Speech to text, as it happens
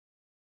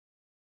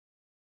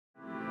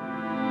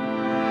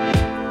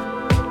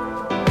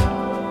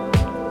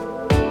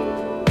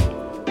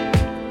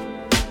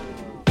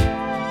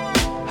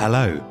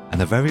Hello,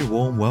 and a very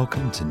warm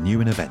welcome to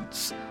New in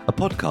Events, a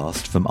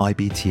podcast from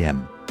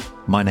IBTM.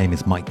 My name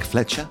is Mike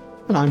Fletcher.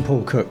 And I'm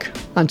Paul Cook,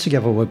 and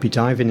together we'll be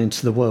diving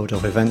into the world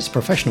of events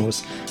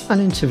professionals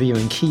and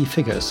interviewing key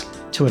figures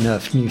to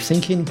unearth new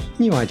thinking,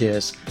 new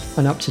ideas,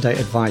 and up-to-date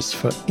advice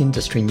for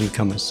industry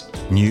newcomers.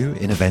 New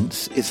in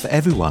Events is for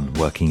everyone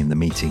working in the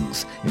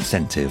meetings,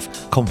 incentive,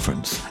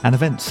 conference, and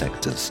events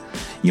sectors.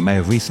 You may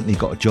have recently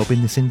got a job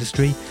in this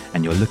industry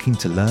and you're looking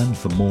to learn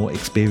from more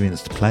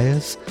experienced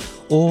players,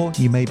 or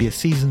you may be a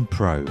seasoned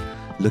pro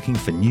looking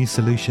for new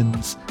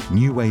solutions,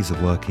 new ways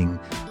of working,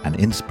 and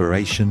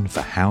inspiration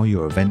for how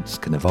your events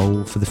can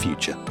evolve for the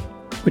future.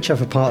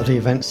 Whichever part of the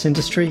events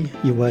industry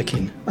you work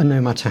in, and no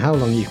matter how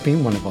long you've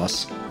been one of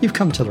us, you've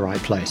come to the right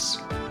place.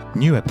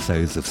 New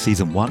episodes of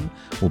Season 1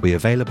 will be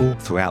available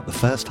throughout the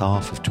first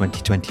half of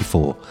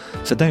 2024,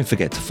 so don't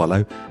forget to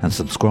follow and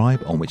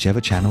subscribe on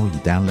whichever channel you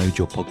download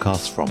your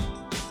podcasts from.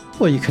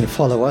 Or you can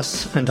follow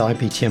us and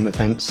IBTM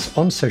Events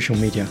on social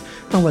media,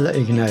 and we'll let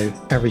you know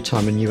every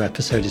time a new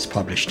episode is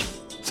published.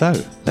 So,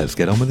 let's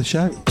get on with the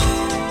show.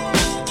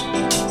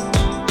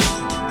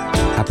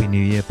 Happy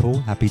New Year, Paul.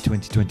 Happy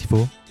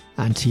 2024.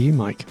 And to you,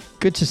 Mike.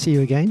 Good to see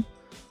you again.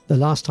 The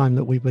last time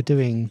that we were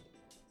doing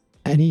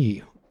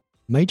any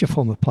major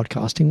form of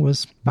podcasting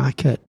was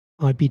back at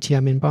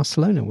IBTM in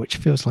Barcelona, which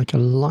feels like a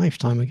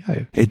lifetime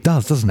ago. It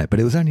does, doesn't it? But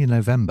it was only in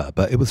November.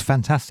 But it was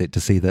fantastic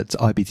to see that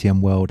IBTM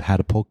World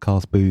had a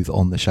podcast booth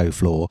on the show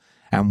floor,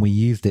 and we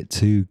used it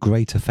to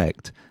great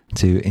effect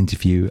to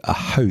interview a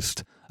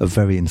host of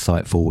very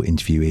insightful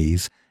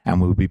interviewees, and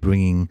we'll be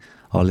bringing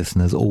our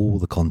listeners all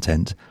the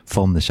content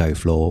from the show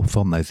floor,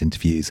 from those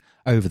interviews,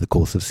 over the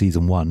course of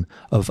Season 1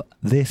 of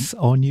this,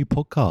 our new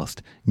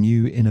podcast,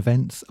 New in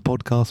Events, a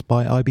podcast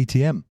by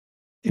IBTM.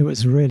 It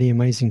was really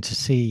amazing to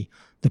see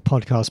the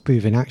podcast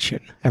booth in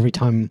action. Every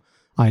time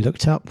I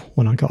looked up,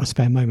 when I got a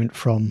spare moment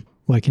from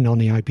working on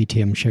the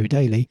IBTM show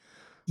daily,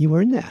 you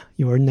were in there.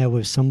 You were in there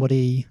with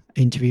somebody,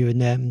 interviewing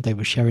them, they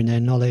were sharing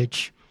their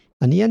knowledge,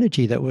 and the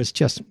energy that was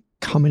just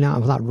coming out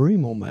of that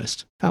room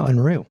almost felt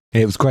unreal.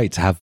 It was great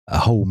to have a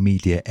whole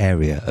media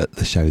area at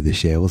the show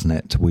this year, wasn't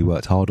it? We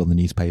worked hard on the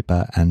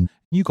newspaper, and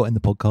you got in the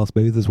podcast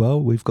booth as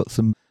well. We've got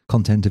some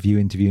content of you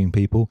interviewing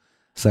people.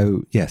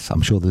 So yes,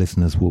 I'm sure the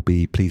listeners will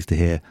be pleased to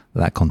hear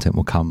that content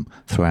will come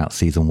throughout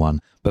Season 1.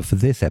 But for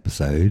this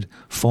episode,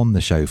 from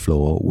the show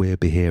floor, we'll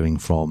be hearing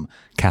from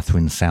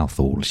Catherine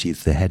Southall.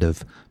 She's the head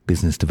of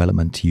business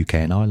development UK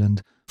and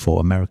Ireland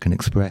for American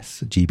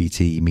Express,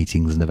 GBT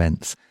meetings and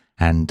events.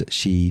 And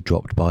she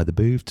dropped by the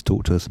booth to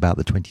talk to us about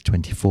the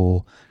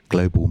 2024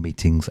 Global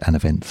Meetings and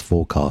Events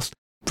Forecast.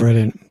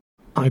 Brilliant.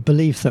 I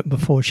believe that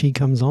before she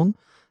comes on,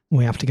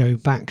 we have to go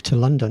back to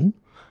London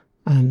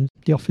and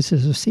the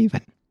offices of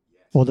Cvent,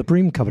 or the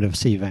broom cupboard of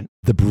Cvent.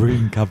 The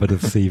broom cupboard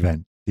of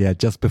Cvent. Yeah,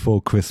 just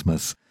before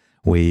Christmas,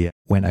 we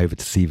went over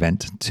to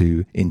Cvent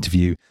to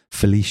interview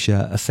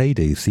Felicia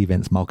Asadu,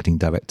 Cvent's marketing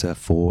director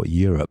for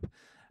Europe.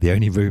 The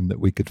only room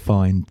that we could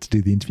find to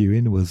do the interview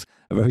in was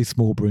a very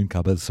small broom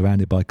cupboard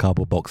surrounded by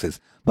cardboard boxes.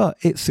 But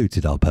it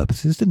suited our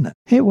purposes, didn't it?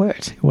 It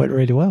worked. It worked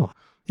really well.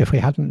 If we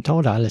hadn't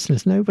told our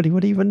listeners, nobody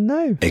would even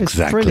know.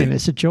 Exactly. It's brilliant.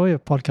 It's a joy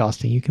of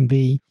podcasting. You can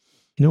be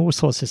in all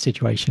sorts of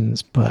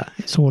situations, but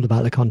it's all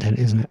about the content,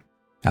 isn't it?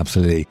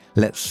 Absolutely.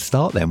 Let's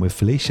start then with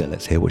Felicia.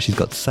 Let's hear what she's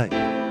got to say.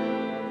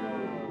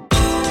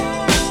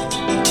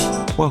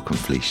 Welcome,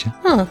 Felicia.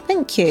 Oh,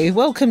 thank you.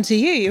 Welcome to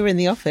you. You're in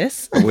the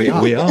office. We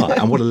are.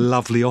 And what a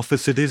lovely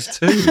office it is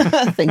too.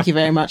 Thank you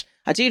very much.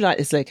 I do like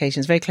this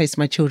location. It's very close to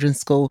my children's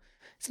school.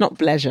 It's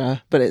not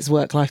leisure, but it's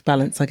work-life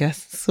balance, I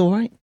guess. It's all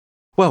right.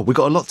 Well, we've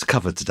got a lot to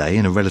cover today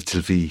in a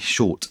relatively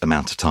short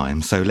amount of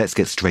time, so let's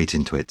get straight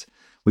into it.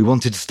 We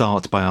wanted to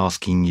start by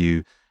asking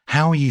you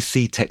how you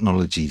see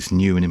technology's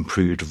new and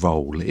improved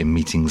role in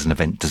meetings and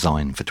event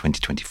design for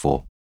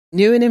 2024.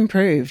 New and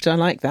improved. I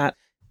like that.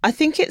 I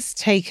think it's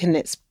taken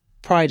its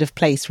pride of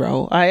place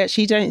role. I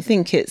actually don't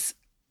think it's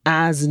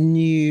as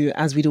new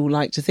as we'd all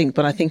like to think,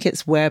 but I think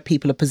it's where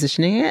people are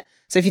positioning it.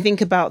 So if you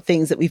think about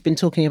things that we've been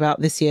talking about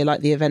this year,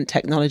 like the event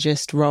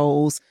technologist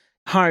roles,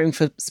 hiring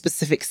for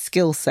specific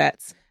skill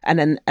sets, and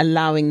then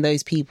allowing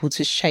those people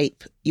to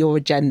shape your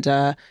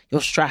agenda,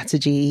 your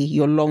strategy,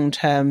 your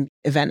long-term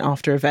event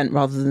after event,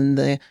 rather than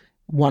the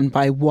one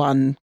by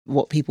one,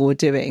 what people were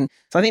doing.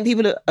 So I think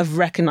people have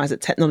recognized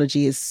that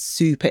technology is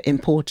super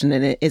important,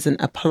 and it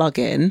isn't a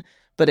plug-in,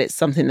 but it's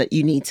something that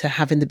you need to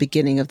have in the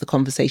beginning of the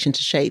conversation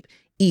to shape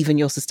even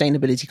your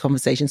sustainability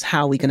conversations.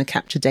 How are we going to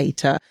capture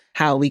data?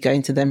 How are we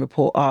going to then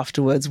report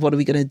afterwards? What are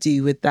we going to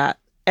do with that?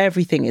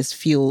 Everything is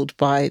fueled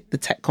by the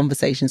tech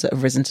conversations that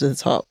have risen to the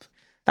top.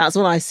 That's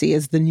what I see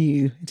as the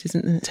new. It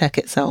isn't the tech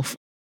itself.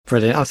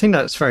 Brilliant. I think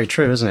that's very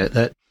true, isn't it?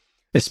 That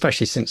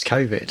especially since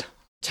COVID,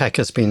 tech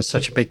has been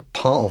such a big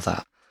part of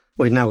that.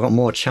 We've now got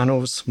more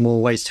channels,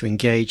 more ways to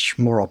engage,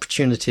 more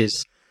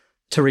opportunities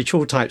to reach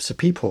all types of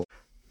people.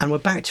 And we're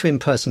back to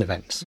in-person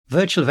events.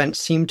 Virtual events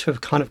seem to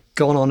have kind of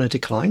gone on a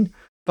decline.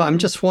 But I'm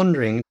just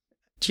wondering,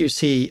 do you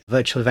see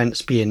virtual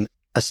events being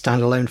a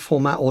standalone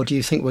format, or do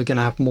you think we're going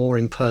to have more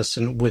in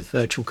person with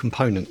virtual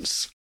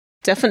components?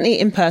 Definitely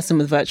in person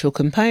with virtual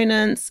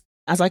components.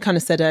 As I kind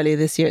of said earlier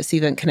this year at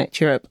Cvent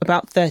Connect Europe,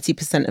 about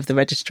 30% of the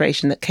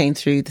registration that came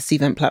through the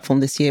Cvent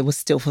platform this year was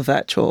still for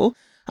virtual.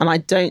 And I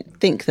don't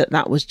think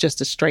that was just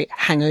a straight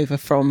hangover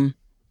from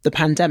the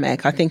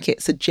pandemic. I think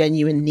it's a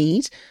genuine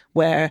need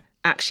where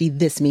actually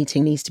this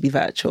meeting needs to be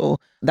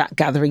virtual, that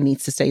gathering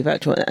needs to stay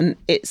virtual. And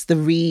it's the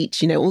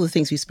reach, all the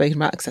things we've spoken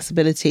about,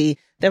 accessibility.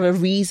 There are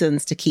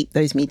reasons to keep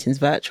those meetings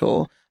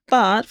virtual.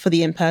 But for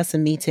the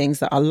in-person meetings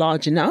that are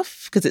large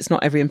enough, because it's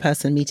not every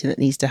in-person meeting that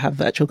needs to have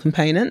virtual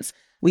components,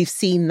 we've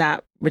seen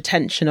that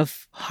retention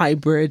of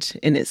hybrid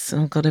in its,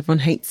 oh God, everyone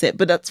hates it,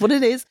 but that's what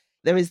it is.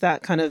 There is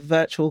that kind of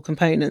virtual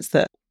components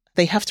that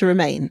they have to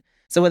remain.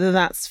 So whether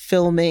that's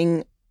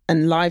filming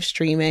and live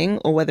streaming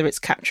or whether it's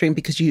capturing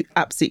because you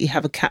absolutely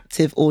have a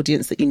captive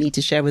audience that you need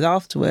to share with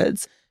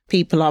afterwards,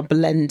 people are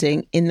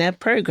blending in their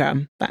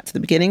program. Back to the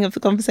beginning of the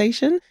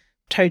conversation,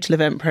 total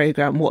event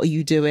program. What are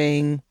you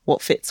doing?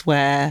 What fits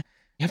where?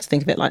 You have to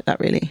think of it like that,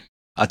 really.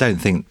 I don't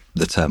think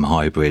the term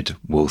hybrid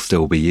will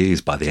still be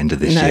used by the end of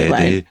this year,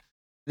 do you?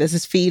 There's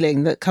this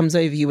feeling that comes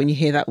over you when you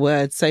hear that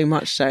word, so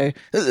much so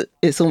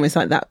it's almost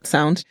like that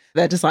sound.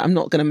 They're just like, I'm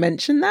not going to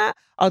mention that.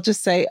 I'll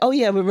just say, oh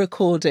yeah, we're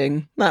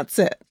recording. That's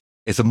it.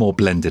 It's a more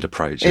blended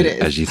approach,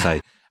 as you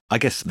say. I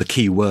guess the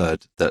key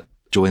word that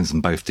joins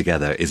them both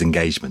together is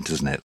engagement,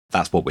 isn't it?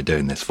 That's what we're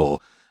doing this for.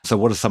 So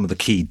what are some of the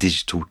key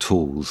digital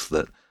tools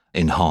that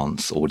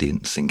enhance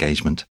audience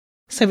engagement?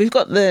 So we've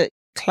got the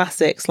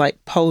classics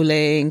like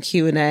polling,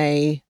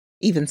 Q&A,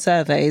 even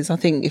surveys. I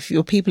think if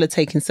your people are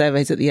taking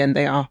surveys at the end,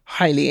 they are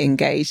highly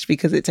engaged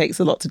because it takes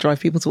a lot to drive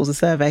people towards a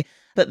survey.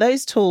 But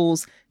those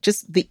tools,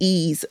 just the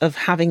ease of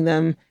having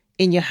them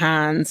in your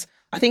hands.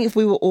 I think if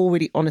we were all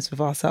really honest with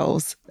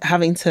ourselves,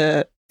 having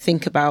to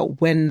think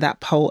about when that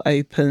poll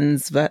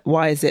opens,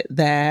 why is it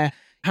there?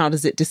 How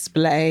does it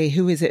display?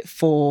 Who is it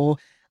for?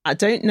 I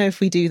don't know if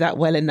we do that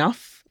well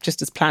enough.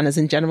 Just as planners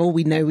in general,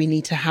 we know we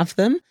need to have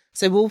them.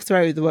 So we'll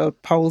throw the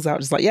word polls out,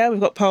 just like, yeah, we've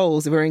got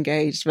polls, we're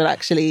engaged. But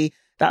actually,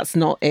 that's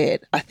not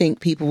it. I think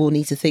people will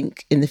need to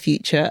think in the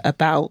future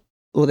about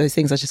all those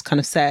things I just kind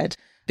of said,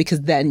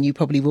 because then you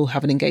probably will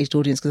have an engaged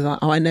audience because like,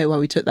 oh, I know why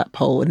we took that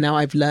poll and now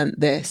I've learnt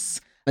this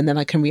and then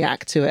I can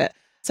react to it.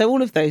 So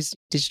all of those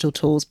digital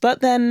tools. But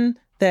then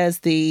there's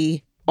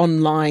the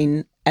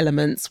online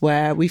elements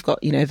where we've got,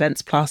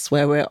 Events Plus,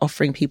 where we're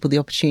offering people the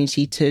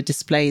opportunity to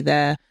display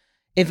their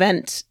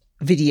event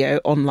video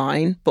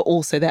online, but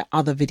also their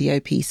other video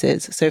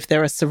pieces. So if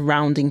there are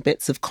surrounding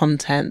bits of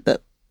content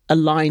that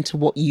align to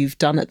what you've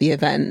done at the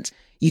event,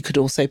 you could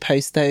also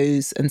post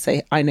those and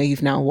say, I know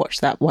you've now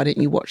watched that. Why don't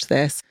you watch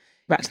this?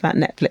 Back to that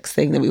Netflix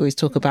thing that we always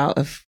talk about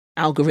of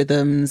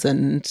algorithms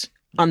and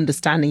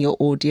understanding your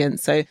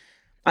audience. So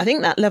I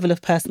think that level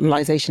of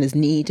personalization is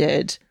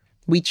needed.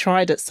 We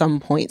tried at some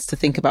points to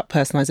think about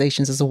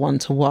personalizations as a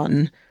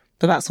one-to-one,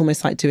 but that's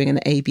almost like doing an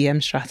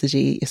ABM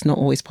strategy. It's not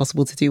always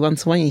possible to do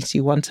one-to-one. You need to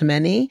do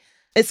one-to-many.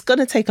 It's going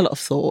to take a lot of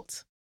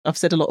thought. I've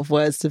said a lot of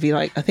words to be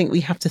like, I think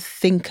we have to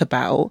think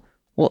about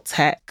what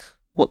tech,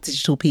 what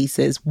digital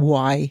pieces,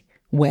 why,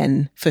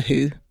 when, for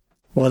who.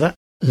 Well, that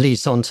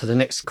leads on to the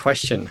next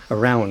question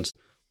around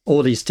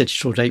all these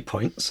digital data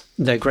points.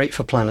 They're great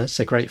for planners.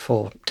 They're great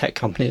for tech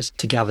companies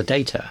to gather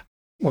data.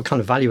 What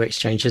kind of value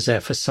exchange is there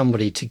for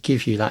somebody to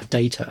give you that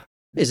data?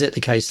 Is it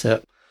the case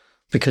that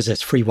because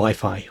there's free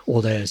Wi-Fi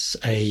or there's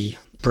a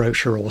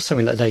brochure or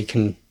something that they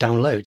can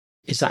download,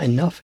 is that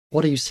enough?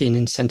 What are you seeing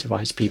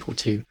incentivize people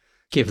to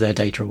give their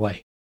data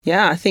away?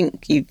 Yeah, I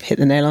think you hit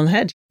the nail on the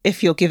head.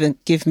 If you're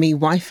give me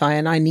Wi-Fi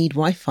and I need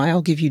Wi-Fi,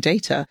 I'll give you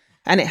data.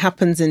 And it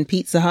happens in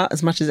Pizza Hut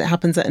as much as it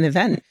happens at an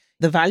event.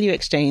 The value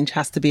exchange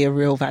has to be a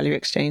real value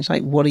exchange.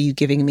 Like, what are you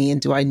giving me and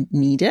do I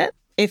need it?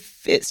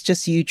 If it's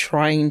just you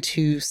trying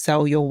to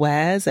sell your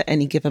wares at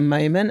any given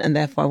moment and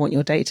therefore I want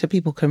your data,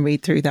 people can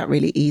read through that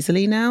really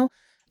easily now.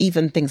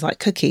 Even things like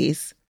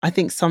cookies. I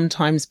think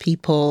sometimes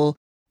people,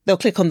 they'll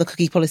click on the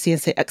cookie policy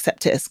and say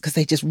accept it because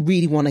they just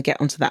really want to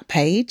get onto that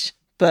page.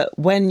 But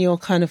when you're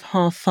kind of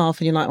half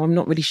and you're like, oh, I'm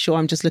not really sure,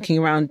 I'm just looking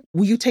around,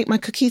 will you take my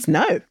cookies?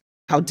 No.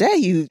 How dare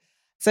you?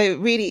 So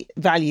really,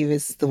 value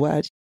is the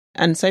word.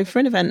 And so for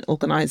an event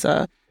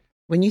organizer,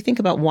 when you think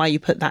about why you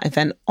put that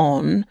event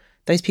on,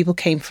 those people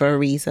came for a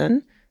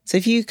reason. So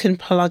if you can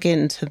plug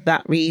into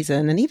that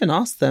reason and even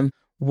ask them,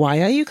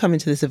 why are you coming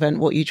to this event?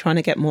 What are you trying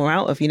to get more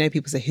out of?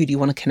 People say, who do you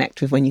want to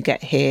connect with when you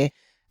get here?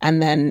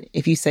 And then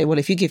if you say, well,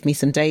 if you give me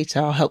some data,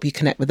 I'll help you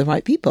connect with the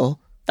right people.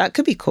 That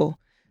could be cool.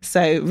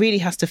 So it really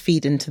has to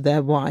feed into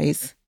their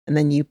whys. And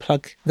then you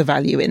plug the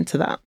value into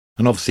that.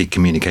 And obviously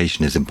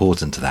communication is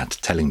important to that,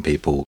 telling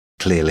people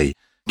clearly,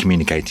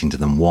 communicating to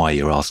them why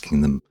you're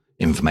asking them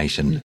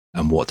information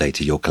and what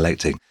data you're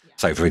collecting.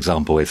 So, for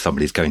example, if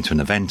somebody's going to an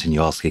event and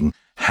you're asking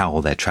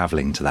how they're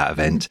traveling to that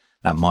event,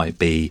 that might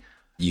be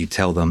you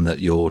tell them that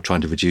you're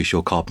trying to reduce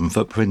your carbon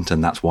footprint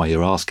and that's why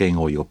you're asking,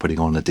 or you're putting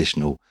on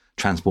additional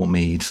transport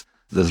needs.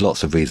 There's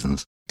lots of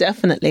reasons.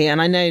 Definitely.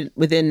 And I know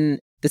within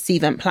the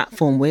Cvent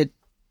platform, we're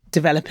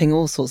developing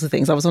all sorts of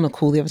things. I was on a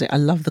call the other day. I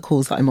love the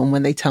calls that I'm on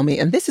when they tell me,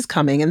 and this is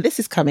coming and this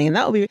is coming and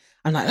that'll be,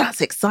 I'm like, that's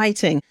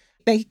exciting.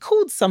 They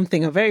called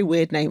something a very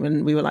weird name,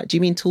 and we were like, do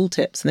you mean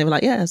tooltips? And they were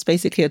like, yeah, it's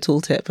basically a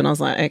tooltip. And I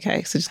was like,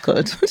 okay, so just call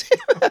it a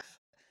tooltip.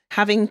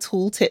 Having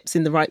tooltips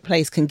in the right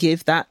place can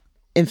give that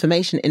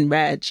information in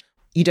reg.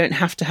 You don't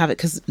have to have it,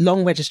 because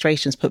long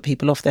registrations put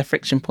people off their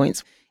friction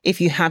points. If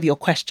you have your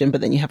question,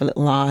 but then you have a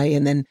little I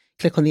and then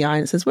click on the I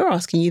and it says, we're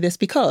asking you this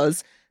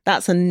because,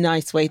 that's a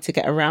nice way to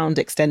get around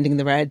extending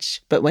the reg.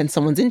 But when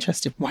someone's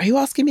interested, why are you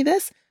asking me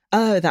this?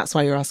 Oh, that's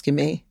why you're asking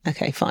me.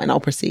 Okay, fine, I'll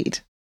proceed.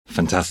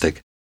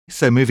 Fantastic.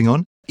 So moving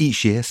on,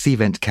 each year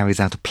Cvent carries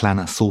out a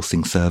planner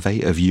sourcing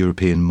survey of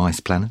European mice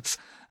planners.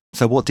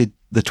 So what did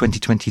the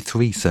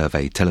 2023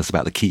 survey tell us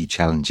about the key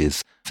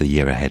challenges for the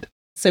year ahead?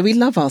 So we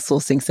love our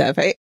sourcing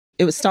survey.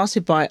 It was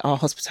started by our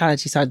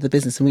hospitality side of the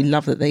business, and we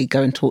love that they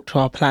go and talk to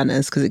our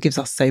planners because it gives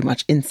us so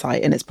much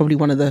insight, and it's probably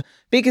one of the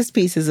biggest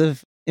pieces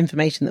of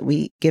information that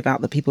we give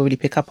out that people really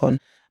pick up on.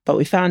 But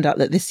we found out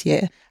that this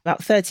year,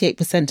 about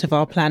 38% of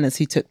our planners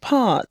who took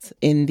part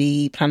in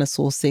the planner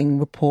sourcing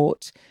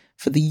report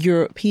for the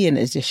European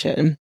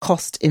edition,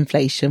 cost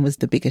inflation was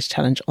the biggest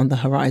challenge on the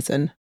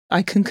horizon.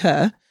 I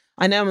concur.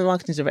 I know I'm a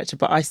marketing director,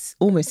 but I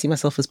almost see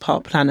myself as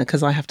part planner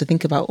because I have to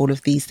think about all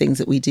of these things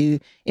that we do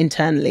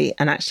internally.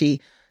 And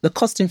actually, the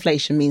cost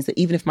inflation means that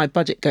even if my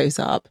budget goes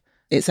up,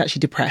 it's actually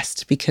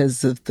depressed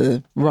because of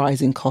the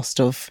rising cost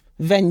of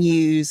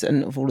venues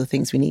and of all the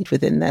things we need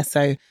within there.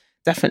 So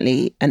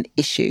definitely an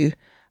issue.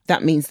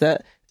 That means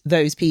that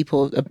those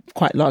people, a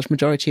quite large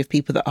majority of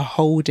people that are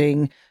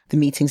holding the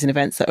meetings and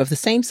events that are of the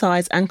same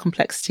size and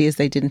complexity as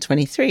they did in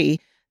 23,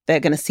 they're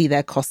going to see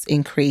their costs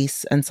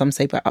increase, and some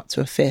say by up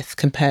to a fifth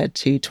compared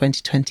to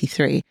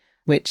 2023,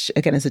 which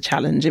again is a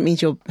challenge. It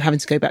means you're having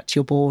to go back to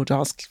your board,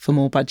 ask for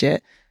more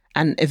budget.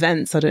 And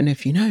events, I don't know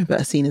if you know,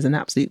 but are seen as an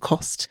absolute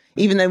cost.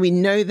 Even though we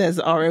know there's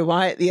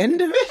ROI at the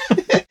end of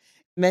it,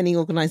 many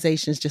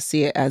organisations just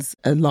see it as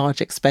a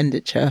large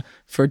expenditure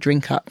for a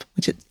drink up,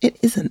 which it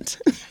isn't.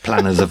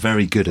 Planners are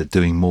very good at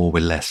doing more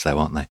with less, though,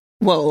 aren't they?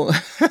 Well,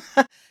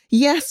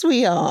 yes,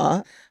 we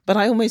are. But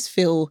I almost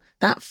feel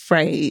that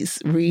phrase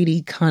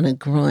really kind of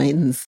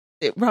grinds.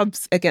 It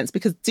rubs against,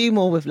 because do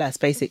more with less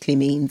basically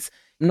means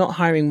I'm not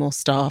hiring more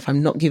staff.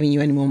 I'm not giving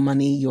you any more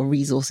money. Your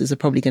resources are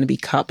probably going to be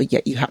cut, but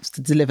yet you have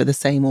to deliver the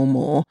same or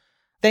more.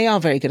 They are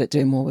very good at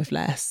doing more with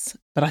less.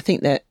 But I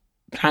think that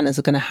planners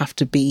are going to have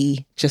to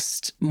be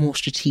just more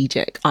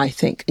strategic, I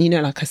think. You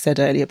know, like I said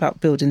earlier about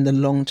building the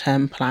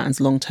long-term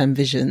plans, long-term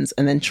visions,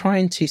 and then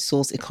trying to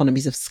source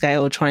economies of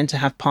scale, trying to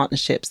have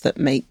partnerships that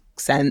make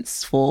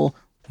sense for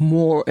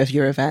more of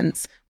your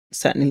events.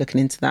 Certainly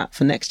looking into that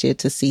for next year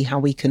to see how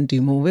we can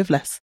do more with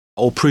less.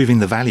 Or proving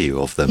the value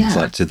of them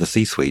like to the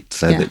C-suite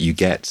so that you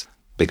get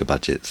bigger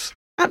budgets.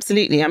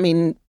 Absolutely. I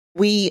mean,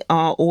 we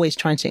are always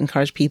trying to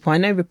encourage people. I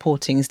know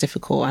reporting is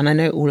difficult, and I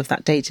know all of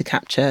that data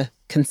capture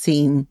can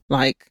seem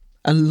like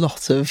a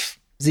lot of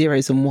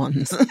zeros and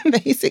ones,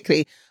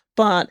 basically.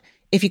 But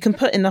if you can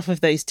put enough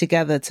of those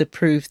together to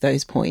prove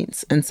those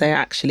points and say,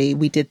 actually,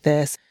 we did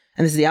this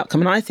and this is the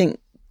outcome. And I think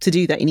to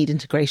do that, you need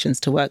integrations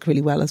to work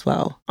really well as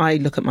well. I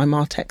look at my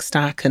MarTech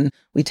stack and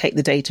we take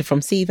the data from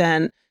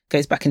Cvent,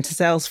 goes back into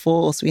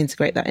Salesforce. We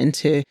integrate that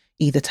into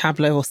either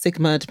Tableau or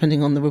Sigma,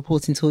 depending on the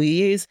reporting tool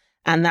you use.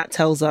 And that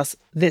tells us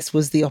this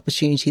was the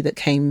opportunity that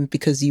came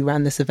because you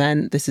ran this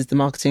event. This is the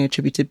marketing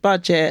attributed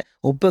budget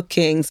or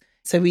bookings.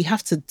 So we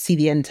have to see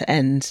the end to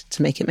end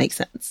to make it make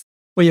sense.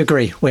 We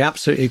agree. We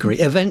absolutely agree.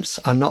 Events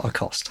are not a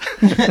cost.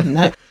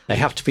 No. They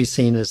have to be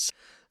seen as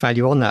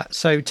value on that.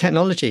 So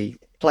technology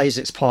plays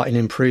its part in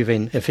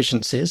improving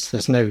efficiencies.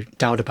 There's no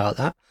doubt about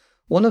that.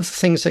 One of the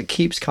things that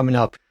keeps coming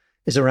up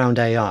is around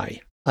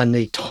AI and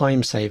the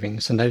time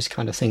savings and those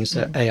kind of things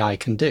that AI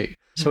can do.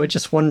 So we're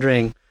just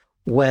wondering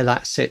where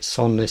that sits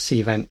on the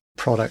Cvent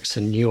products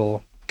and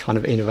your kind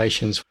of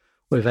innovations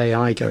with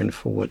AI going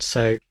forward.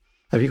 So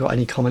have you got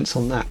any comments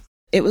on that?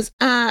 It was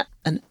at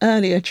an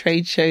earlier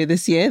trade show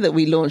this year that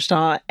we launched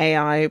our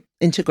AI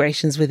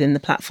integrations within the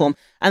platform.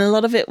 And a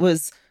lot of it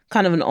was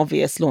kind of an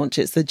obvious launch.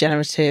 It's the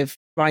generative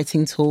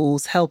writing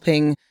tools,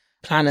 helping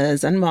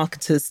planners and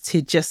marketers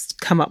to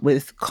just come up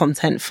with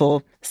content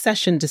for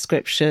session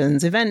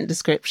descriptions, event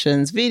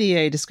descriptions,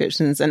 video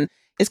descriptions. And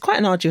it's quite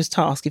an arduous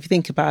task if you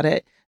think about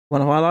it.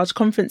 One of our large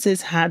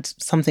conferences had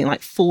something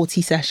like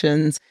 40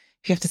 sessions.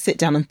 If you have to sit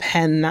down and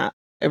pen that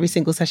every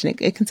single session,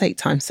 it can take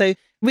time. So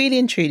really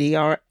and truly,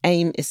 our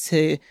aim is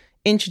to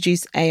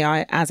introduce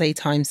AI as a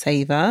time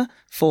saver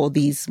for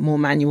these more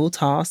manual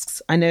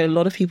tasks. I know a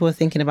lot of people are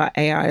thinking about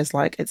AI as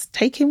like, it's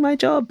taking my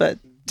job, but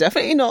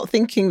definitely not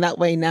thinking that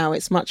way now.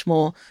 It's much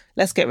more,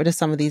 let's get rid of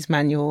some of these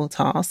manual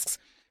tasks.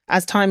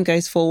 As time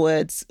goes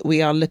forwards,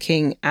 we are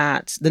looking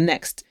at the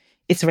next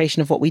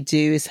iteration of what we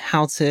do is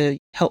how to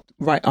help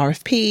write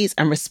RFPs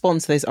and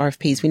respond to those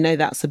RFPs. We know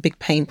that's a big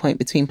pain point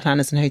between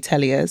planners and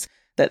hoteliers,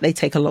 that they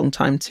take a long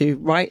time to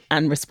write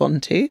and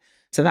respond to.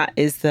 So that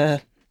is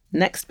the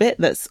next bit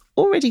that's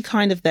already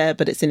kind of there,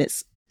 but it's in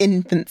its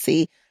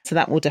infancy. So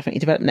that will definitely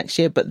develop next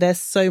year. But there's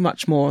so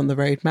much more on the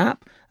roadmap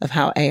of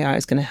how AI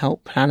is going to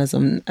help planners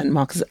and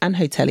marketers and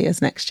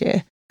hoteliers next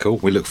year. Cool.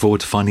 We look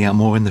forward to finding out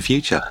more in the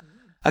future.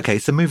 Okay,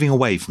 so moving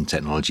away from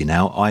technology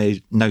now,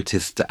 I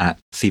noticed at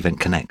Cvent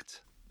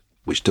Connect,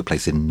 which took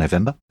place in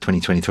November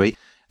 2023,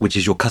 which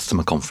is your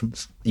customer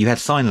conference, you had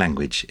sign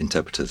language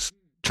interpreters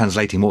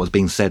translating what was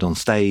being said on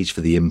stage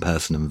for the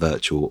in-person and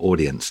virtual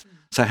audience.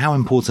 So how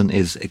important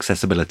is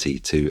accessibility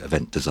to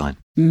event design?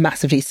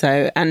 Massively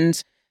so.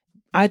 And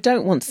I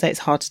don't want to say it's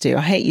hard to do.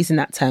 I hate using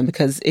that term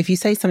because if you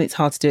say something's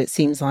hard to do, it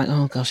seems like,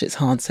 oh gosh, it's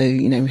hard. So,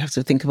 we have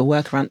to think of a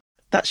workaround.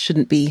 That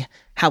shouldn't be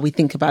how we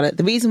think about it.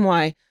 The reason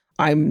why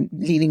I'm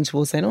leaning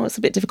towards saying, it's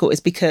a bit difficult is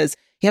because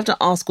you have to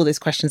ask all these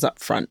questions up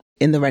front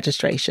in the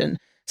registration.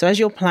 So as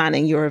you're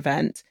planning your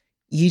event,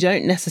 you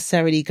don't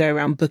necessarily go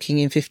around booking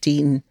in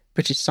 15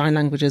 British Sign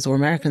Languages or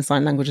American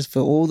Sign Languages for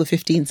all the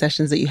 15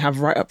 sessions that you have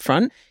right up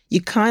front.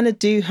 You kind of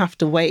do have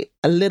to wait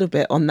a little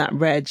bit on that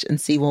reg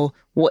and see, well,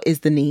 what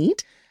is the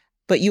need?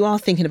 But you are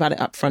thinking about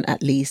it up front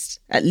at least.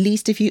 At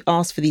least if you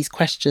ask for these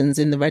questions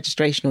in the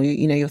registration or,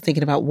 you're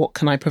thinking about what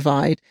can I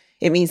provide,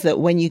 it means that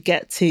when you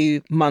get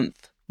to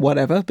month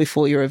whatever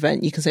before your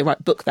event, you can say,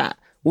 right, book that.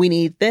 We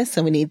need this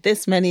and we need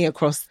this many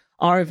across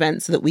our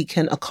event so that we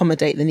can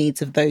accommodate the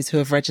needs of those who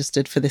have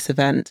registered for this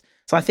event.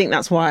 So I think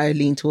that's why I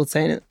lean towards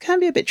saying it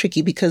can be a bit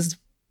tricky because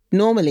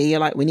normally you're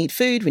like, we need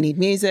food, we need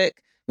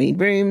music, we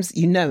need rooms,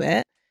 you know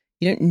it.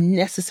 You don't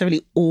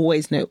necessarily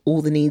always know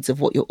all the needs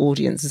of what your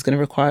audience is going to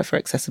require for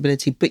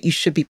accessibility, but you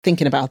should be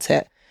thinking about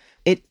it.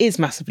 It is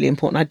massively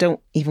important. I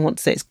don't even want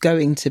to say it's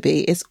going to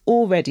be. It's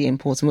already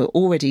important. We're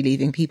already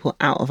leaving people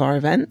out of our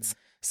events.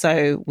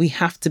 So we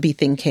have to be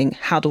thinking,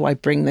 how do I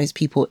bring those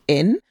people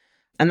in?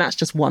 And that's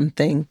just one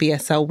thing.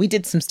 BSL, we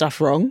did some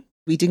stuff wrong.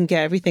 We didn't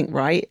get everything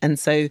right. And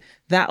so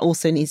that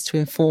also needs to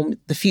inform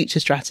the future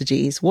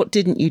strategies. What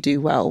didn't you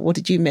do well? What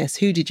did you miss?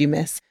 Who did you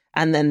miss?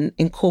 And then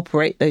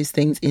incorporate those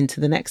things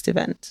into the next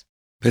event.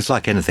 It's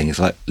like anything. It's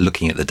like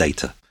looking at the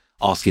data,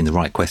 asking the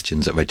right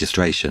questions at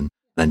registration,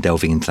 then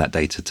delving into that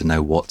data to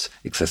know what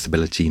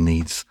accessibility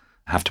needs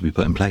have to be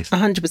put in place.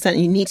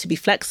 100%. You need to be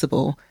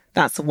flexible.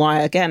 That's why,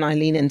 again, I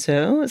lean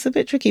into, it's a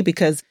bit tricky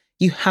because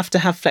you have to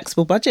have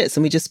flexible budgets.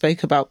 And we just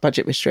spoke about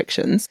budget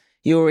restrictions.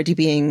 You're already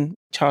being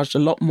charged a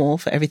lot more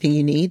for everything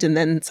you need. And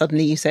then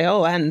suddenly you say,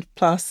 and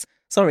plus,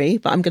 sorry,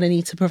 but I'm going to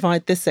need to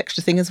provide this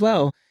extra thing as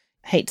well.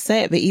 I hate to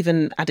say it, but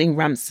even adding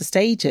ramps to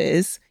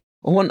stages,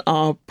 I want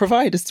our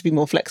providers to be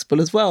more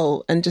flexible as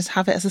well and just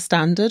have it as a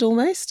standard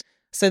almost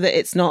so that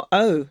it's not,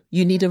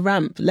 you need a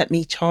ramp, let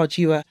me charge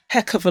you a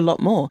heck of a lot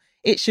more.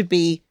 It should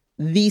be,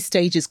 these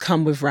stages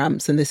come with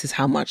ramps and this is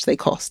how much they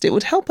cost. It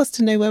would help us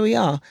to know where we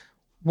are.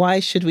 Why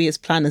should we as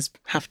planners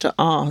have to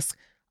ask,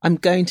 I'm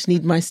going to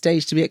need my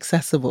stage to be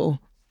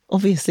accessible?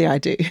 Obviously I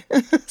do.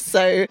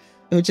 So it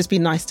would just be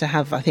nice to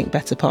have, I think,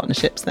 better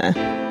partnerships there.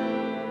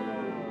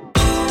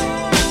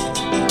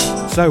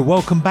 So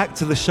welcome back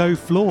to the show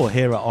floor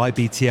here at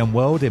IBTM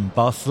World in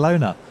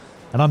Barcelona.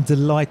 And I'm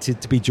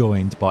delighted to be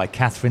joined by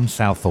Catherine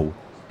Southall,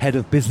 Head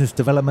of Business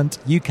Development,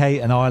 UK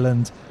and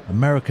Ireland,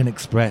 American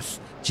Express,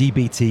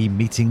 GBT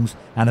Meetings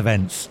and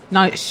Events.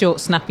 Nice, short,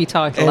 snappy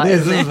title. It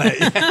is, isn't it?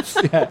 Yes,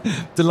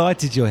 yeah.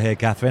 Delighted you're here,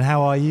 Catherine.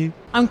 How are you?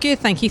 I'm good,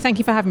 thank you. Thank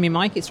you for having me,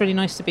 Mike. It's really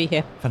nice to be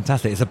here.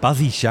 Fantastic. It's a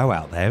buzzy show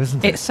out there,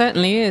 isn't it? It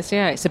certainly is,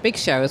 yeah. It's a big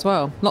show as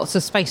well. Lots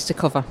of space to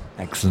cover.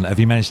 Excellent. Have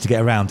you managed to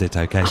get around it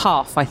okay?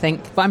 Half, I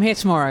think. But I'm here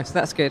tomorrow, so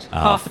that's good.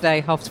 Half a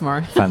day, half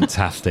tomorrow.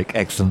 Fantastic.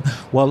 Excellent.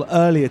 Well,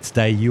 earlier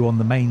today, you were on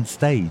the main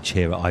stage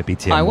here at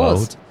IBTM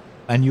World.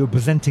 And you were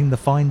presenting the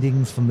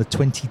findings from the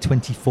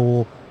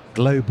 2024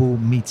 Global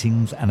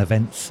Meetings and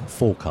Events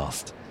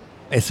Forecast.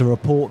 It's a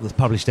report that's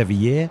published every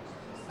year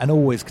and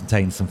always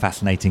contains some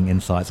fascinating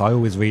insights. I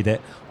always read it.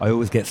 I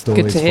always get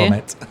stories from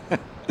it.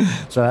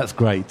 So that's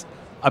great.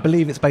 I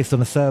believe it's based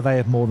on a survey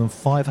of more than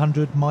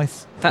 500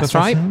 MICE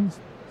professionals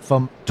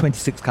from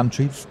 26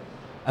 countries,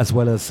 as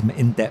well as some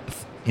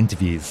in-depth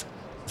interviews.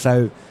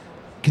 So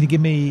can you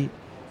give me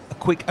a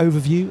quick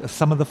overview of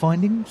some of the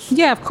findings?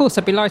 Yeah, of course,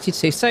 I'd be delighted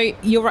to. So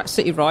you're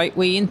absolutely right.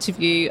 We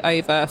interview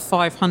over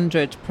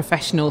 500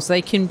 professionals.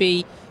 They can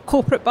be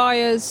corporate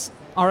buyers,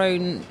 our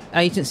own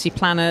agency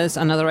planners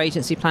and other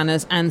agency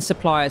planners and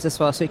suppliers as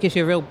well. So it gives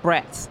you a real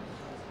breadth.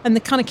 And the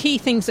kind of key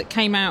things that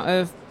came out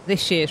of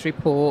this year's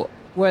report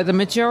were the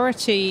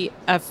majority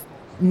of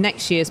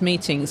next year's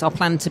meetings are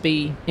planned to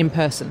be in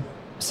person.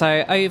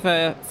 So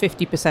over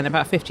 50%,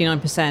 about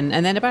 59%,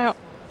 and then about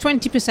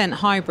 20%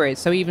 hybrid,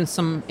 so even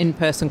some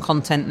in-person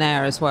content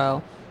there as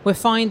well. We're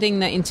finding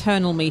that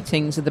internal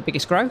meetings are the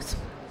biggest growth.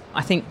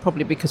 I think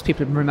probably because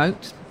people are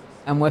remote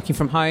and working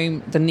from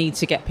home, the need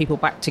to get people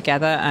back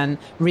together and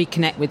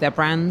reconnect with their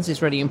brands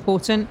is really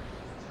important.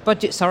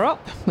 Budgets are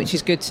up, which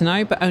is good to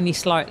know, but only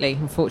slightly,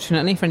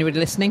 unfortunately, for anybody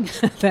listening.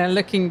 They're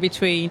looking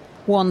between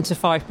 1% to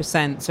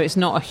 5%, so it's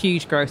not a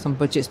huge growth on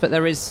budgets, but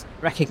there is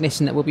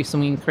recognition that will be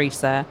some increase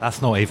there.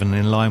 That's not even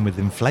in line with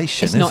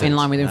inflation, It's not in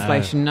line with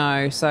inflation,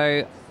 no.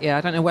 So, yeah,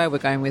 I don't know where we're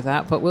going with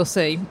that, but we'll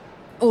see.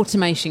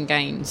 Automation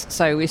gains.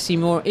 So we see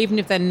more, even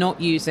if they're not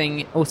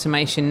using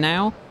automation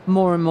now,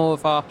 more and more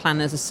of our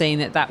planners are seeing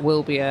that that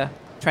will be a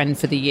trend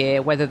for the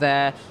year, whether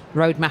they're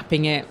road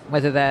mapping it,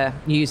 whether they're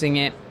using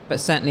it, but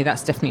certainly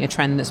that's definitely a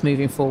trend that's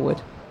moving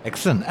forward.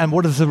 Excellent. And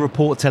what does the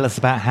report tell us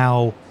about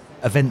how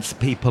events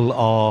people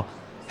are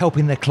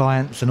helping their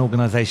clients and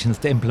organisations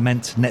to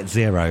implement net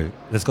zero?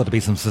 There's got to be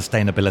some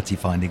sustainability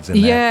findings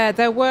in there. Yeah,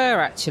 there were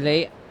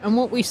actually. And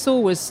what we saw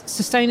was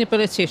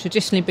sustainability has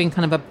traditionally been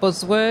kind of a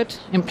buzzword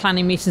in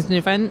planning meetings and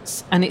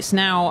events, and it's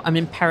now an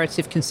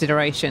imperative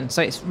consideration.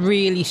 So it's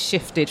really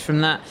shifted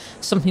from that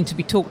something to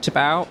be talked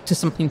about to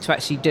something to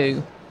actually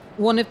do.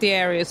 One of the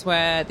areas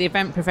where the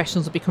event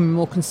professionals are becoming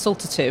more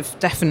consultative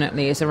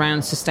definitely is around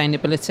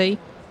sustainability.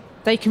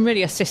 They can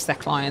really assist their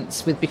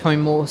clients with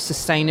becoming more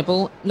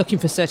sustainable, looking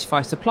for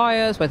certified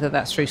suppliers, whether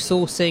that's through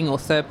sourcing or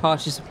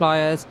third-party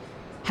suppliers,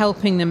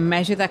 helping them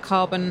measure their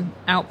carbon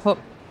output.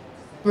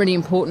 Really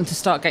important to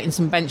start getting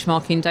some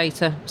benchmarking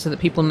data so that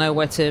people know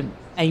where to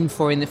aim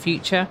for in the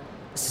future.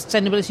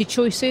 Sustainability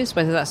choices,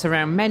 whether that's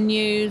around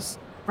menus,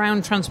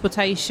 around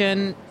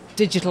transportation,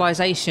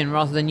 digitalisation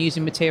rather than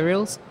using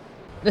materials.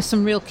 There's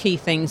some real key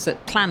things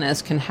that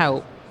planners can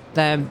help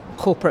their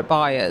corporate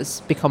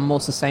buyers become more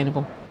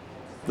sustainable.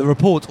 The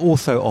report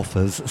also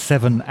offers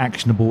 7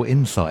 actionable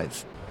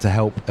insights to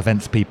help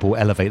events people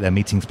elevate their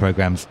meetings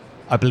programs.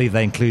 I believe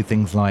they include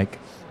things like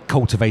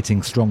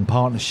cultivating strong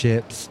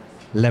partnerships,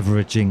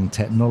 leveraging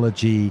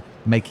technology,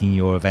 making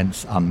your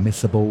events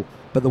unmissable.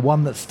 But the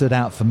one that stood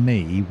out for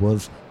me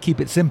was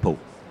keep it simple.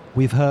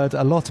 We've heard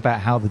a lot about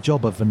how the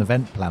job of an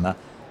event planner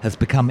has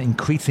become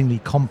increasingly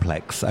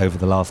complex over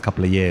the last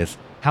couple of years.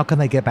 How can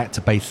they get back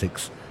to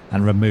basics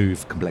and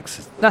remove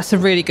complexity? That's a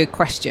really good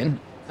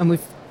question. And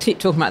we've keep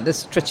talking about the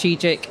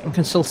strategic and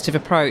consultative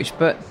approach,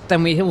 but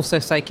then we also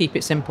say keep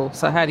it simple.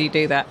 So how do you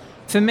do that?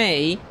 For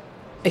me,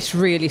 it's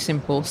really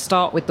simple.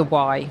 Start with the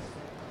why.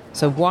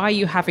 So why are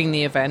you having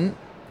the event?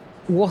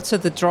 What are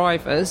the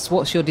drivers?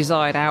 What's your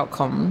desired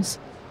outcomes?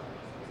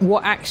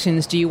 What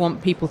actions do you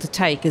want people to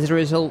take as a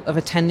result of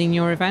attending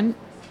your event?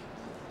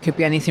 Could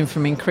be anything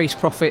from increased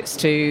profits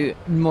to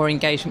more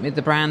engagement with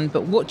the brand,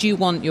 but what do you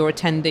want your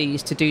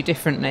attendees to do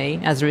differently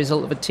as a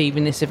result of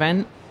achieving this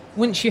event?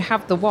 Once you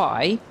have the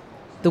why,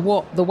 the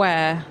what, the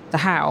where, the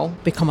how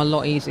become a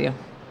lot easier.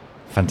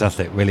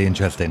 Fantastic, really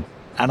interesting.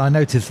 And I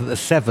noticed that the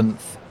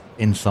 7th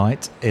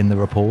insight in the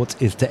report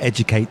is to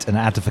educate and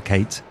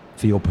advocate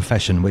for your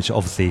profession, which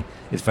obviously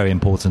is very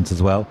important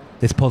as well.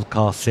 This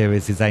podcast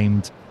series is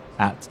aimed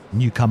at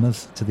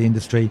newcomers to the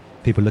industry,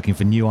 people looking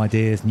for new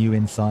ideas, new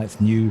insights,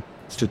 new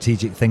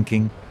strategic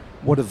thinking.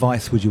 What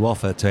advice would you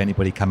offer to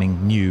anybody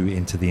coming new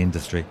into the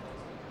industry?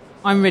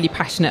 I'm really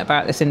passionate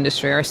about this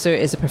industry. I see it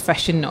as a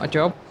profession, not a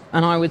job.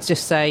 And I would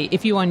just say,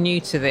 if you are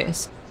new to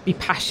this, be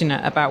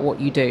passionate about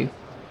what you do.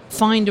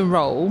 Find a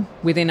role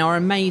within our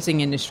amazing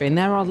industry, and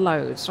there are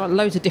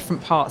loads of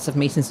different parts of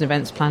meetings and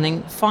events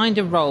planning. Find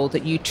a role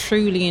that you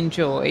truly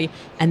enjoy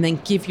and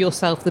then give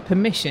yourself the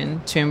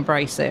permission to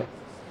embrace it.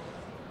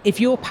 If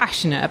you're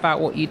passionate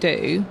about what you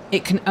do,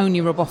 it can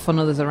only rub off on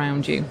others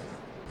around you.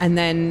 And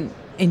then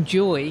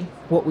enjoy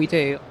what we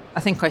do. I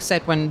think I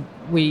said when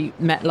we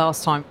met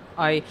last time,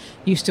 I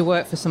used to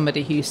work for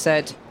somebody who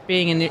said,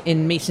 being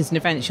in meetings and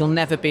events, you'll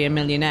never be a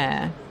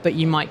millionaire, but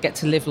you might get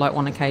to live like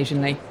one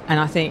occasionally.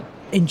 And I think,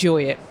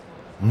 enjoy it.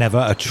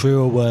 Never a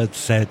truer word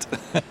said.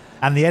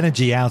 And the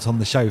energy out on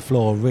the show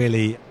floor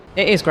really...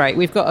 It is great.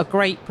 We've got a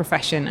great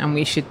profession and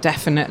we should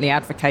definitely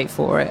advocate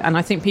for it. And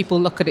I think people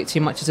look at it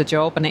too much as a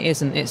job, and it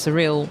isn't. It's a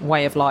real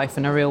way of life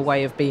and a real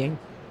way of being.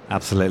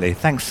 Absolutely.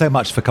 Thanks so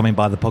much for coming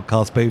by the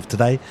podcast booth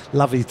today.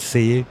 Lovely to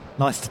see you.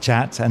 Nice to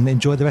chat, and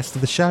enjoy the rest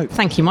of the show.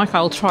 Thank you, Mike.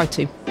 I'll try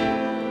to.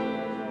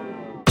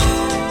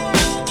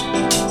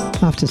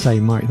 I have to say,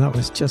 Mike, that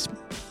was just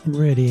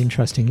really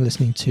interesting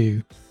listening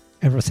to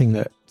everything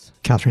that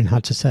Catherine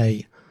had to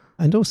say,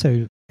 and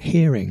also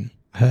hearing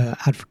her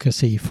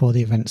advocacy for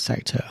the event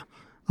sector.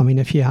 I mean,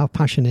 if you have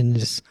passion in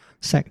this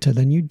sector,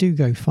 then you do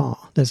go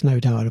far. There's no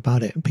doubt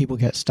about it. People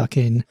get stuck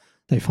in,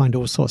 they find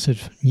all sorts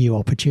of new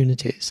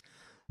opportunities.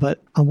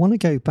 But I want to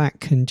go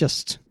back and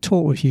just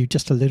talk with you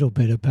just a little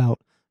bit about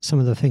some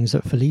of the things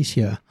that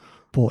Felicia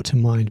brought to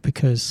mind,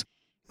 because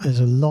there's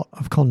a lot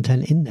of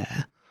content in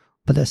there,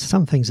 but there's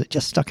some things that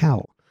just stuck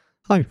out.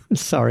 I'm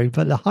sorry,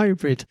 but the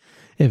hybrid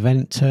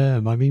event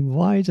term, I mean,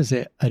 why does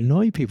it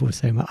annoy people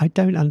so much? I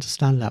don't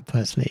understand that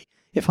personally.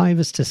 If I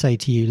was to say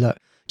to you, look,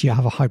 do you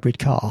have a hybrid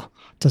car?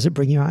 Does it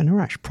bring you out in a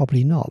rash?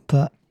 Probably not.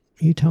 But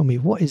you tell me,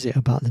 what is it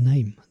about the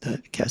name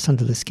that gets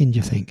under the skin, do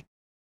you think?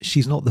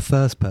 She's not the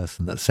first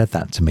person that said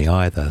that to me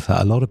either. So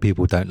a lot of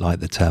people don't like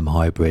the term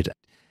hybrid.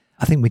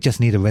 I think we just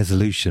need a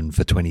resolution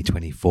for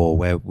 2024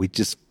 where we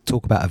just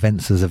talk about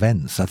events as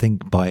events. I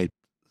think by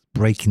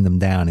breaking them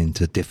down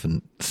into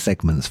different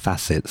segments,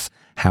 facets,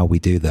 how we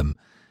do them,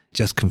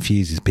 just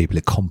confuses people.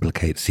 It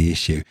complicates the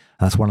issue. And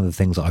that's one of the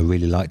things that I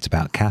really liked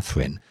about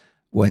Catherine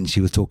when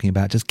she was talking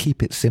about just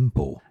keep it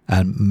simple.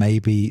 And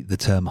maybe the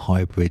term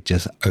hybrid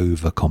just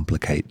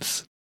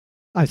overcomplicates.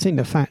 I think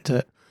the fact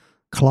that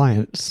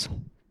clients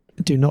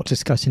do not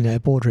discuss in their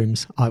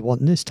boardrooms, I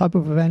want this type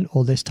of event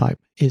or this type,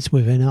 is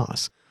within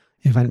us.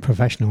 Event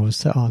professionals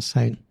that are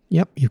saying,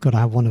 yep, you've got to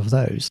have one of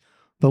those.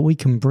 But we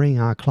can bring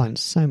our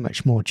clients so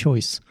much more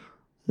choice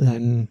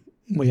than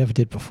we ever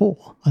did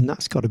before. And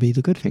that's got to be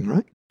the good thing,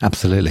 right?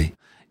 Absolutely.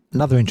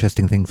 Another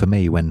interesting thing for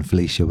me when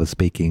Felicia was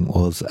speaking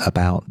was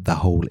about the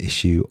whole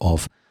issue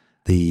of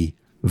the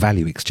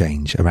value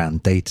exchange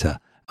around data.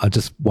 I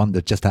just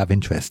wondered, just out of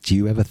interest, do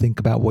you ever think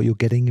about what you're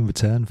getting in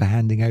return for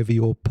handing over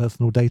your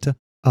personal data?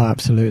 Oh,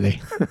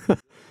 absolutely.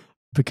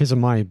 Because of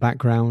my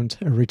background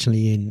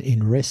originally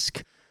in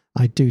risk,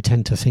 I do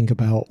tend to think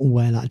about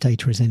where that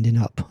data is ending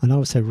up. And I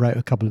also wrote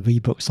a couple of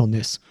ebooks on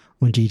this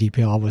when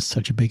GDPR was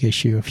such a big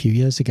issue a few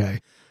years ago.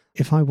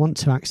 If I want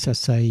to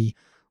access a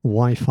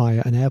Wi-Fi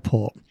at an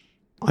airport,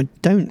 I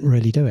don't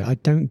really do it. I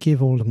don't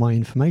give all of my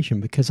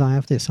information because I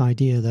have this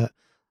idea that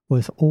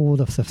with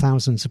all of the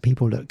thousands of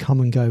people that come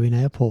and go in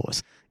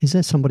airports, is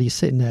there somebody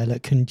sitting there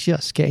that can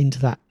just get into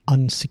that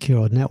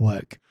unsecured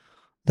network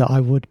that I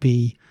would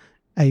be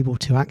able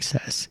to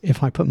access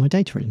if I put my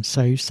data in?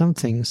 So some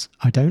things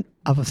I don't,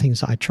 other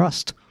things that I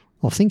trust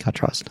or think I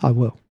trust, I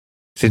will.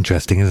 It's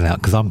interesting, isn't it?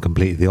 Because I'm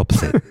completely the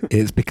opposite.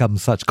 It's become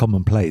such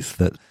commonplace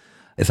that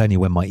it's only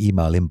when my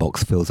email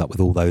inbox fills up with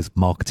all those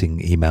marketing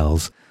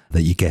emails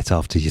that you get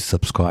after you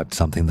subscribe to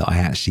something that I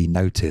actually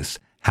notice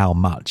how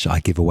much I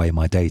give away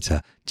my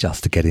data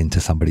just to get into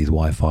somebody's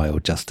Wi-Fi or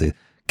just to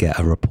get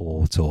a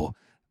report or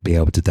be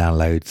able to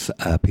download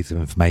a piece of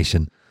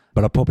information.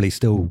 But I probably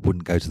still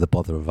wouldn't go to the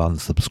bother of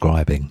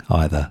unsubscribing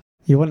either.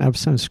 You wouldn't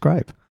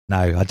unsubscribe? No,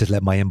 I just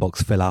let my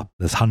inbox fill up.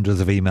 There's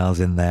hundreds of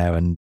emails in there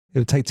and it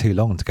would take too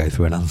long to go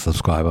through and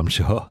unsubscribe, I'm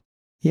sure.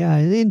 Yeah,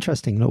 it's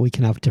interesting that we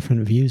can have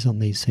different views on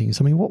these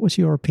things. I mean, what was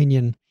your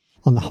opinion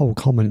on the whole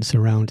comments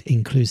around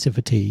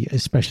inclusivity,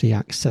 especially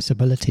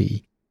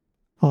accessibility,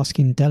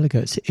 asking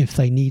delegates if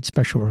they need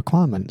special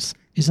requirements?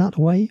 Is that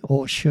the way,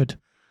 or should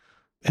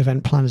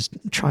event planners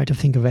try to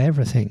think of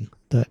everything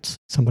that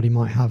somebody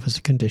might have as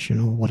a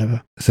condition or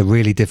whatever? It's a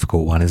really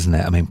difficult one, isn't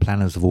it? I mean,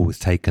 planners have always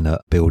taken a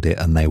build it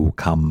and they will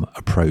come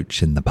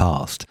approach in the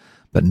past.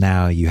 But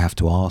now you have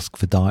to ask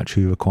for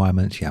dietary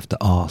requirements, you have to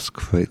ask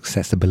for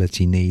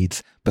accessibility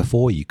needs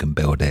before you can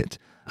build it.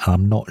 And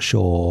I'm not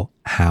sure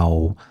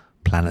how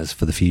planners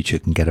for the future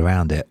can get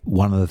around it.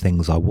 One of the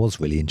things I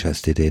was really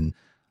interested in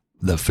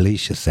that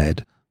Felicia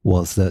said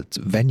was that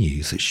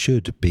venues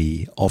should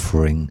be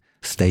offering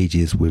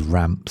stages with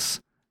ramps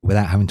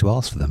without having to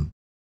ask for them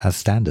as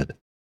standard.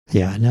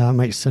 Yeah, no, that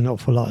makes an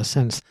awful lot of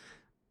sense.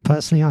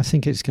 Personally, I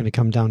think it's going to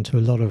come down to a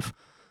lot of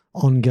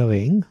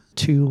ongoing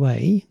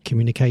two-way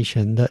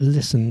communication that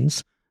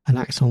listens and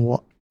acts on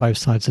what both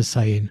sides are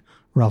saying,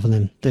 rather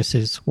than this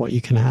is what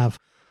you can have,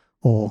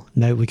 or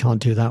no, we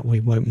can't do that, we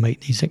won't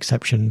make these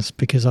exceptions.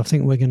 Because I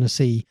think we're going to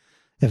see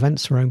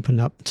events are opened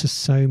up to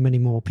so many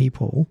more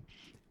people,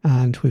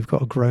 and we've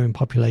got a growing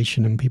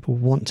population and people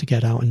want to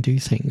get out and do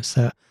things,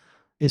 that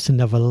it's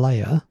another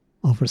layer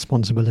of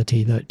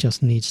responsibility that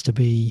just needs to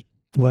be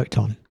worked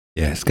on.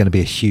 Yeah, it's going to be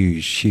a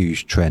huge,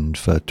 huge trend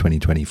for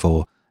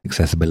 2024,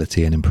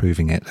 accessibility and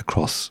improving it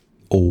across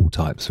all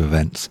types of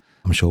events.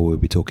 I'm sure we'll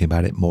be talking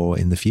about it more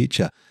in the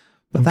future.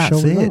 But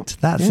that's it.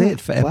 That's it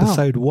for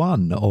episode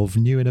 1 of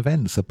New in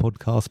Events, a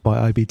podcast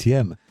by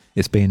IBTM.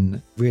 It's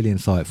been really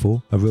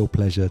insightful, a real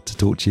pleasure to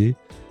talk to you,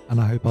 and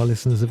I hope our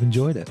listeners have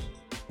enjoyed it.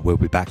 We'll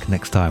be back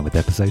next time with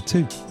episode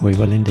 2. We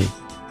will indeed.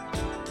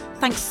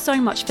 Thanks so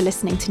much for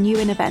listening to New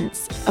in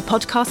Events, a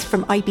podcast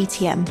from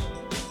IBTM.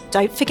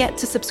 Don't forget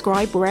to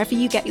subscribe wherever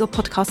you get your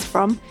podcasts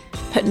from.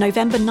 Put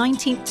November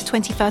 19th to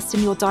 21st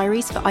in your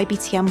diaries for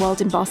IBTM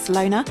World in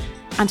Barcelona,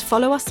 and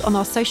follow us on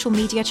our social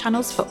media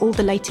channels for all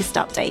the latest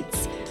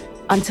updates.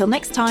 Until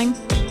next time.